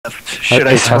Should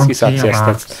I? Husky sucks. Yes,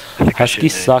 that's I think I Husky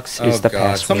should, sucks Oh is the god,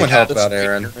 password. someone help out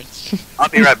Aaron. I'll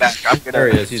be right back. I'm gonna. There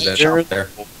he is, he's up there.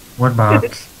 What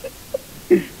box?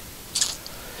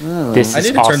 This I is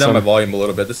need to turn down my awesome. volume a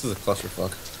little bit, this is a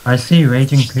clusterfuck. I see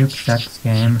Raging Poop sex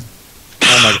game.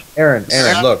 Oh my, Aaron,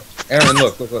 look. Aaron,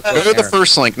 look. Go to the Aaron.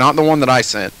 first link, not the one that I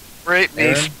sent. Rape me.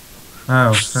 Aaron,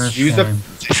 Oh, first use the, game.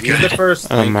 use the first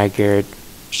Oh link. my god.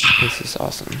 This is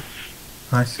awesome.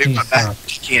 Husky Big my back.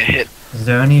 sucks. You can't hit. Is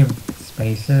there any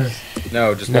spaces?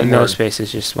 No, just No, one no word.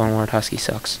 spaces, just one word. Husky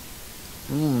sucks.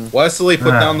 Wesley,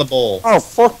 put down the bowl. Oh,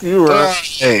 fuck you,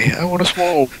 Hey, I want to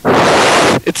swallow.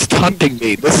 It's taunting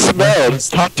me. The smell is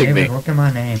taunting me. David, look at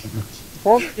my name.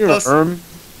 Fuck you, Look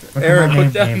at Aaron, my put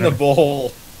name, down David. the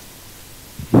bowl.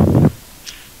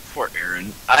 Poor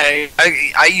Aaron.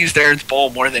 I used Aaron's bowl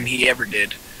more than he ever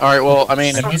did. Alright, well, I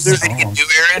mean, if Is there anything you can do,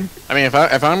 Aaron?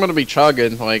 if I'm gonna be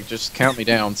chugging, like, just count me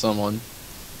down, someone.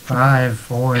 5,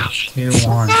 4, 2,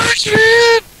 1.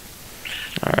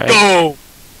 Alright. Go!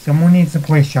 Someone needs to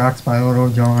play Shots by Little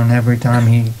John every time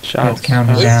he Shots. gets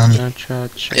counted down.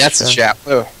 That's the chap.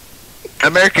 Ugh.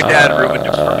 American Dad ruined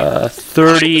it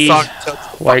for me. 30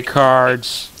 white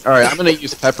cards. Alright, I'm gonna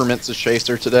use peppermints as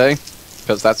chaser today,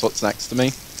 because that's what's next to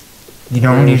me. You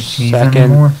don't need First, cheese second.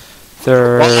 anymore?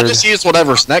 Third. Well, I just use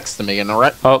whatever's next to me, and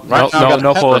right Oh, right now I no, got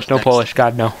no peppers Polish, no next. Polish.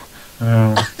 God, no.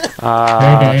 Oh.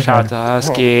 David. Shout out to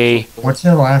Husky. What's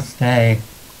your last day?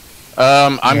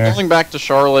 I'm Yeah. going back to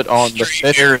Charlotte on the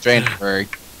 5th of January.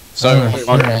 So, Oh,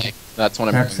 Monday. shit. That's when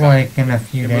I'm That's going back. like in a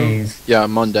few days. Yeah,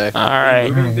 Monday.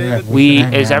 Alright. Moving,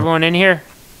 David? Is everyone in here?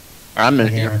 I'm in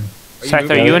here. Scythe,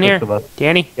 are you in here?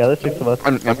 Danny? Yeah, there's 6 of us.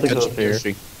 I'm Six of us catching here.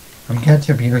 Yoshi. I'm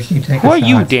ketchup Yoshi, take Who a are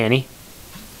you, shot. Danny?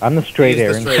 I'm the straight He's the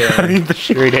Aaron. straight Aaron. The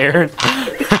straight Aaron.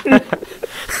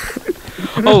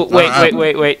 Oh,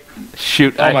 wait.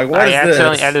 Shoot, Oh my, what I is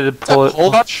accidentally this? added a Polish.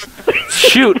 Hold up.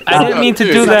 Shoot, I didn't mean to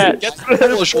do that. Get the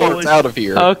Polish cards out of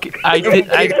here. Okay,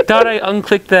 I thought I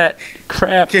unclicked that.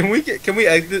 Crap. Can we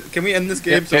end this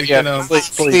game so we can please,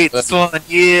 Sweet please. son,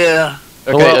 yeah.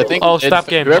 Okay, I think stop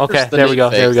game. whoever's Okay, the there we go.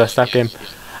 name There we go. phase, Stop game.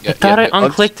 yeah, thought I yeah,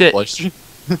 unclicked it. Polish.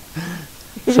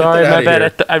 Sorry, Get my outta bad.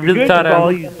 here. I really You thought guys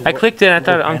all use I clicked it and I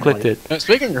thought I unclicked it. Now,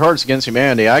 speaking of Cards Against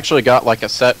Humanity, I actually got like a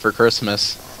set for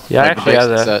Christmas. Yeah, I Like, a actually have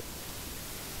basic that. set.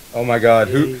 Oh my god,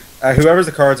 whoever's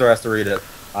the cards are has to read it.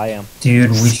 I am.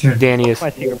 Dude, we should. Danny is. My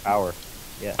secret power.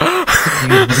 Yeah.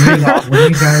 Dude, what do you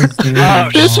guys do?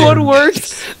 This one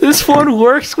works. This one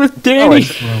works with Danny.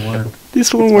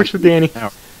 This one works with Danny.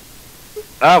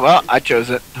 Oh, well, I chose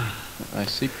it. My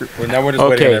secret. Well, now we're just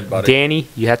waiting on Okay, everybody. Danny,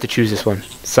 you have to choose this one.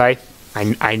 Scythe, I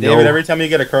know. David, every time you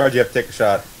get a card, you have to take a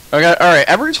shot. Okay, alright,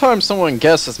 every time someone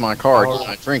guesses my card,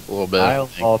 I drink a little bit. I own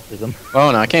autism.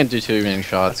 Oh no, I can't do too many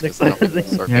shots. 'cause I don't get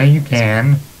the Yeah, you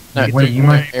can. No, Wait, you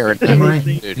might. Aaron,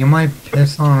 You dude, might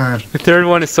piss on a. The third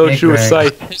one is so Hey, true with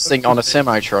Greg. Scythe. pissing on a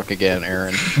semi truck again,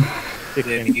 Aaron.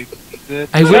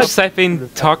 I wish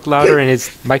Scythe talked louder and his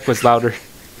mic was louder.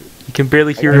 You can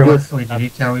barely hear him. Wesley, did he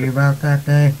tell you about that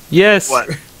day? Yes, What?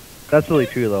 That's really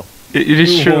true, though. it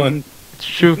is Who true. won? It's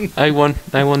true. I won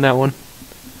that one.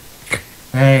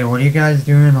 Hey, what are you guys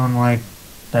doing on like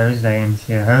Thursday and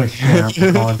shit? Oh shit, I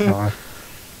apologize.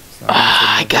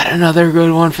 Ah, I got another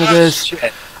good one for this.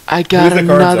 Shit. I got Who's the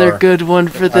cards another are? good one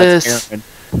for That's this. Aaron.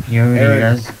 You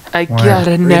Aaron. guys. I Wow. got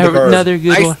Read the cards. another good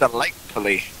Nice one.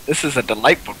 delightfully. This is a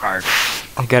delightful card.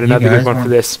 I got another good guys one for want-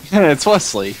 this. Yeah, it's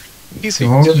Wesley. He's You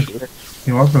want,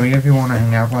 you want three if you want to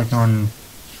hang out like on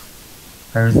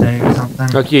Thursday or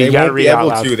something? Okay, you They gotta won't be read out able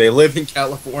loud. to. They live in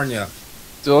California.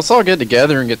 So let's all get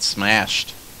together and get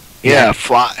smashed. Yeah,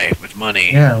 fly with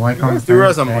money. Yeah, like You on guys do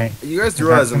realize Thursday. you guys do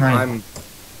realize I'm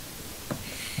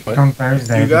Like on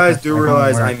Thursday. you guys because do I don't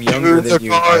realize work. I'm younger than you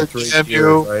by Choose the 3 card,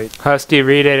 years, right? Husky,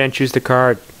 read it and choose the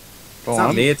card. It's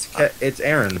not me. It's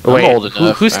Aaron. Oh, wait, old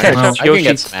enough. who's Aaron. catching up? I can Yoshi,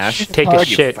 get smashed. take a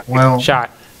shit. Well,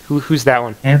 Shot. Who's that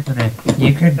one? Anthony,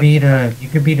 you could be the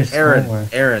stroller.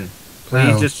 Aaron,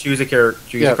 please Oh. just choose a character.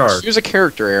 Choose Yeah, a card. choose a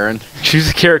character, Aaron. Choose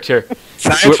a character.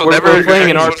 Science will We're never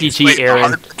playing an explain RPG, the Aaron.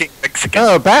 hard-working Mexican.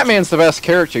 No, Batman's the best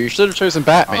character. You should have chosen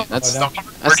Batman. That's the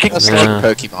Hard-working best Yeah.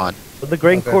 Pokemon. With the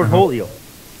Grand Okay. Cornholio.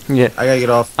 Yeah. I gotta get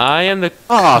off. I am the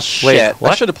Oh shit! Wait,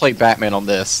 what? I should have played Batman on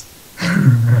this.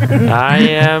 I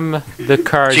am the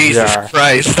card Jesus jar.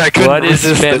 Christ, I couldn't What is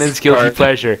resist Batman's this guilty card.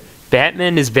 pleasure?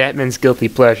 Batman is Batman's guilty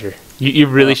pleasure. You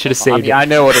really should have I saved mean, I it.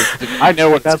 know what it's. I know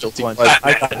what Got it's this guilty one. pleasure.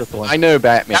 I got this one. I know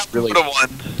Batman That really. would have won.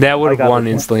 That would I have got won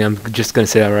this one. instantly. I'm just gonna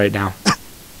say that right now.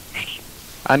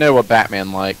 I know what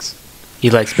Batman likes. He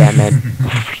likes Batman.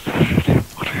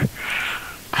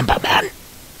 I'm Batman.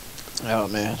 Oh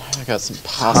man, I got some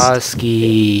pasta.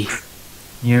 Husky.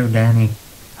 You, Danny.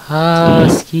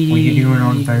 Husky. What are you doing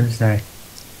on Thursday?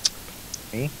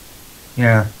 Me?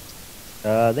 Yeah.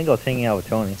 I think I was hanging out with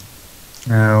Tony.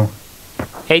 No.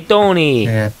 Hey, Tony.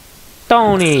 Yeah.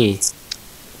 Tony.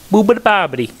 Boobity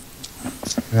bobbity.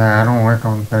 Yeah, I don't work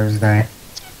on Thursday.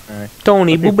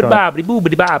 Tony. Okay, Boobity Tony. bobbity.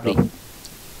 Boobity bobbity.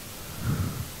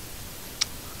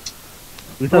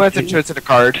 Who's Who up has to to chosen a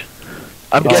card?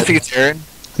 I'm guessing it's Aaron.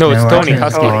 No, it's No, Tony I can't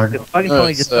Husky. card. Fucking No,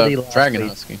 Tony it's, just said he lost Dragon weight.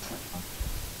 Husky.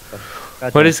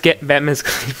 What is Batman's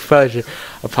pleasure?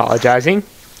 Apologizing.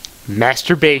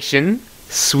 Masturbation.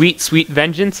 Sweet, sweet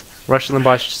vengeance. Rush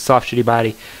Limbaugh's soft, shitty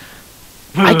body.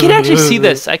 I could actually see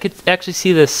this. I could actually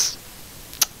see this.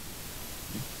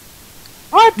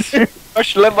 What?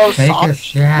 Rush Limbo Take a soft.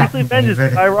 shot, Actually, Vengeance is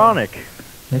David. ironic.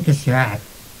 Take a shot.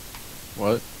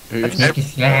 What? Who? Take a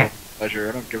shot. Pleasure.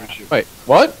 I don't give a shit. Wait,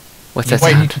 what? What's that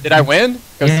Wait, sound? did I win?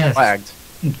 Because Yes. it's flagged.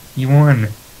 You won.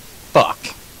 Fuck.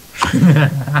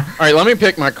 Alright, let me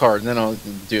pick my card and then I'll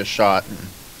do a shot.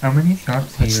 How many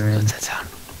shots are What's, you in? what's that sound?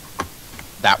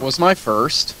 That was my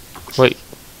first. Wait.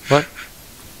 What?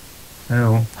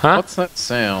 Oh, Huh? What's that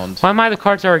sound? Why am I the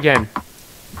cards are again?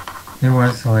 it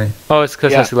was like. Oh, it's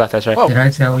because Yeah. Husky left. That's right. Oh. Did I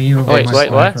tell you? about Wait, my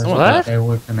wait, what? first What? birthday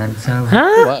with Pimento?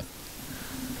 Huh? What?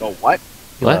 Oh, what?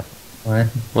 What?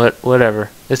 What? Whatever.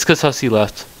 It's because Husky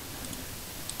left.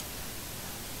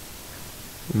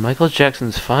 In Michael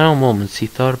Jackson's final moments, he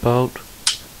thought about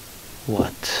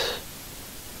what?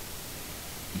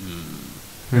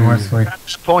 It was like.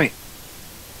 That's the point.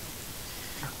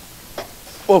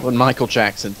 What would Michael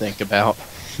Jackson think about?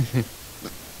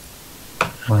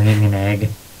 Laying an egg.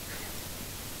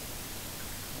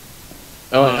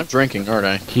 Oh, I'm drinking, aren't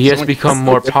I? He has become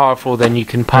more powerful than you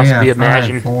can possibly Oh, yeah,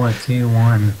 imagine. 5, 4, 2,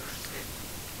 1.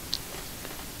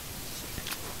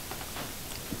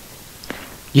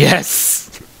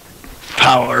 Yes.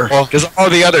 Power. Because all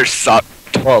the others suck.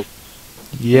 Whoa.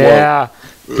 Yeah.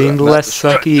 Being less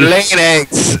sucky. Laying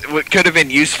eggs could have been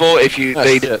useful if you Oh,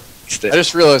 they shit. fixed I it.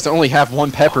 just realized I only have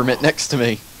one peppermint next to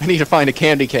me. I need to find a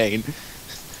candy cane.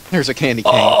 There's a candy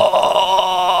cane.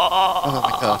 Oh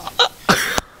my god.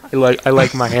 I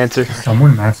like my answer.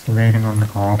 Someone masturbating on the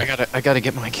call. I gotta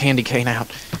get my candy cane out.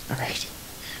 Alright.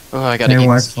 Oh, I gotta Hey eat this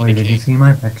Wesley, candy did you cane. see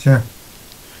my picture?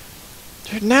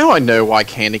 Dude, now I know why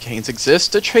candy canes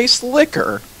exist, to chase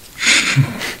liquor.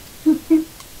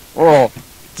 Oh.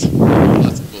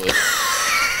 That's good.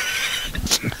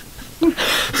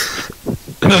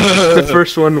 The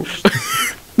first one.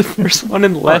 The first one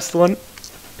and the last one.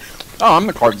 Oh, I'm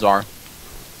the card czar.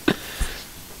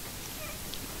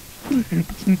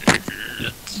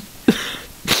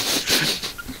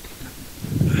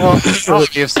 Well,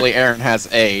 obviously Aaron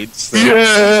has AIDS. So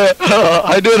Yeah,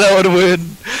 I knew that would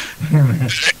win. Damn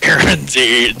it. Aaron's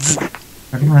AIDS.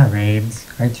 I don't have AIDS.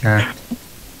 I checked.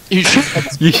 you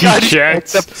should. You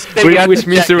checked. Which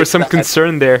means there was some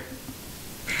concern there.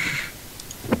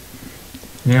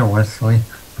 Yeah, Wesley.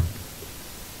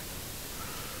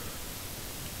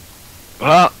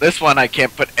 Well, this one I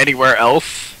can't put anywhere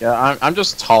else. Yeah, I'm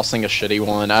just tossing a shitty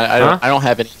one. I Huh? don't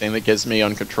have anything that gives me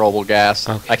uncontrollable gas.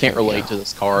 Okay, I can't there you relate go. to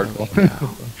this card.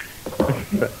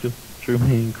 True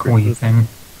mean Queefing.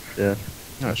 Yeah.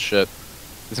 Oh shit.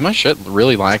 Is my shit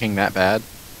really lagging that bad?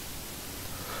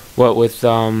 What with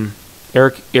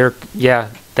Eric? Yeah,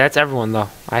 that's everyone though.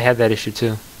 I had that issue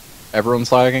too.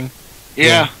 Everyone's lagging?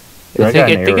 Yeah. Yeah, I got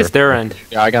I an think it's error. their end.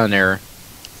 Yeah, I got an error.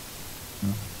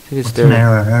 I think it's What's their an end.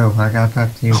 error? Oh, I got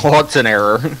that too. What's an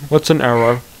error? What's an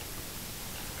error?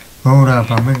 Hold up,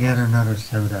 I'm gonna get another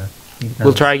soda.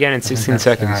 We'll try again in I think 16 that's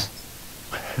seconds.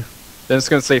 that. Then it's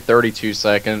gonna say 32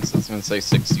 seconds. It's gonna say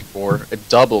 64. It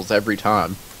doubles every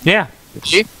time. Yeah.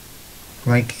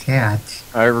 Like cats.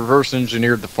 I reverse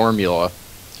engineered the formula.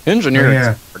 Engineering.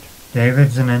 Yeah.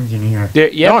 David's an engineer.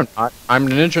 Yeah. No, I'm not. I'm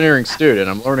an engineering student.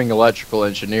 I'm learning electrical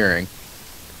engineering.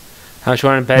 How much you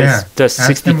want to bet Yeah, does ask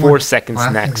him 64 what seconds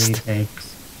classes next? he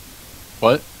takes.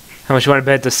 What? How much you want to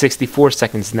bet does 64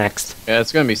 seconds next? Yeah,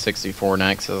 it's gonna be 64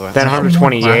 next. As I Then How many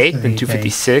 128, classes then he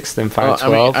 256, then Well,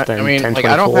 512, I then mean, like,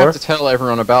 I don't 1024. have to tell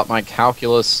everyone about my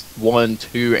calculus 1,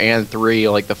 2, and 3,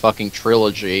 like the fucking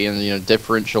trilogy, and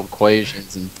differential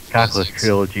equations and Calculus physics,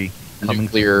 trilogy.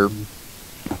 nuclear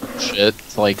shit.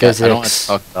 It's like I don't have to Physics.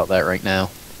 talk about that right now.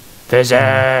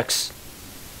 Physics!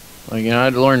 Like I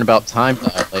had to learn about time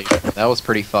dilation. That was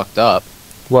pretty fucked up.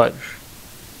 What?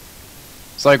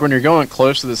 It's like when you're going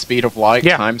close to the speed of light,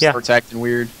 Yeah, time yeah. starts acting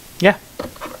weird. Yeah.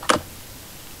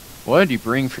 What did you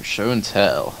bring for show and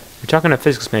tell? You're talking to a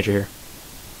physics major here.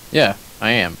 Yeah,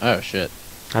 I am. Oh shit.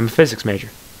 I'm a physics major.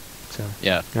 So,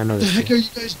 Yeah. I know this. shit. you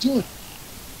guys doing?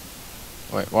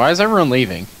 Wait, why is everyone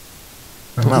leaving?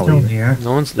 I'm not still leaving. here.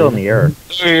 No one's Still in leaving. the error.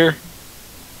 Here.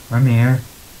 I'm here.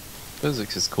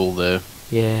 Physics is cool though.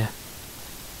 Yeah.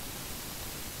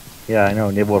 Yeah, I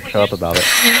know. Nibble will shut up about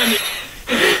it.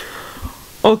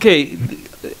 Okay,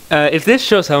 if this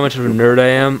shows how much of a nerd I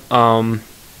am,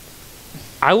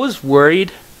 I was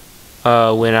worried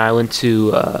when I went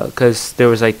to, because there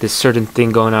was like this certain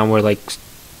thing going on where like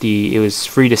it was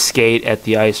free to skate at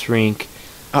the ice rink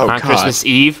Oh on god. Christmas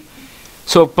Eve.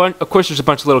 So of course there's a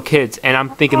bunch of little kids, and I'm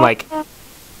thinking like,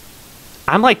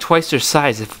 I'm like twice their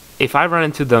size. If I run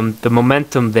into them, the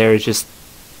momentum there is just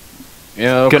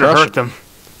Yeah, gonna crush hurt it. them.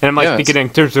 And I'm like Yeah, thinking in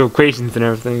terms of equations and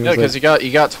everything. Yeah, It's because like,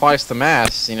 you got twice the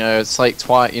mass. You know, it's like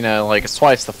twice. You know, like it's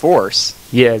twice the force.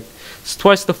 yeah, it's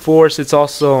twice the force. It's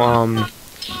also And you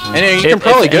If- can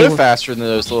probably if go anyone- faster than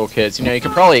those little kids. You know, you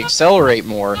can probably accelerate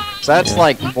more. So that's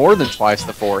like more than twice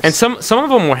the force. and some of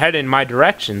them were headed in my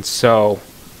direction. So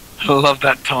I love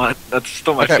that taunt. That's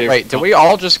still my Okay, favorite. wait. Did we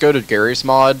all just go to Gary's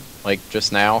mod like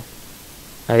just now?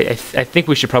 I think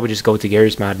we should probably just go to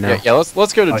Gary's mod now. Yeah.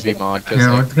 Let's go to GMod. Cause,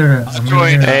 Yeah, let's go to. I'm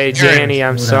join. gonna- Hey Danny,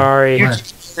 I'm sorry.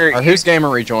 whose game are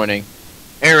we joining?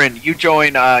 Aaron, you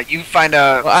join. You find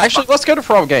a. Well, actually, let's go to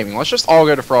Frog Gaming. Let's just all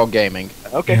go to Frog Gaming.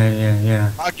 Okay.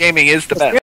 Yeah. Gaming is the best.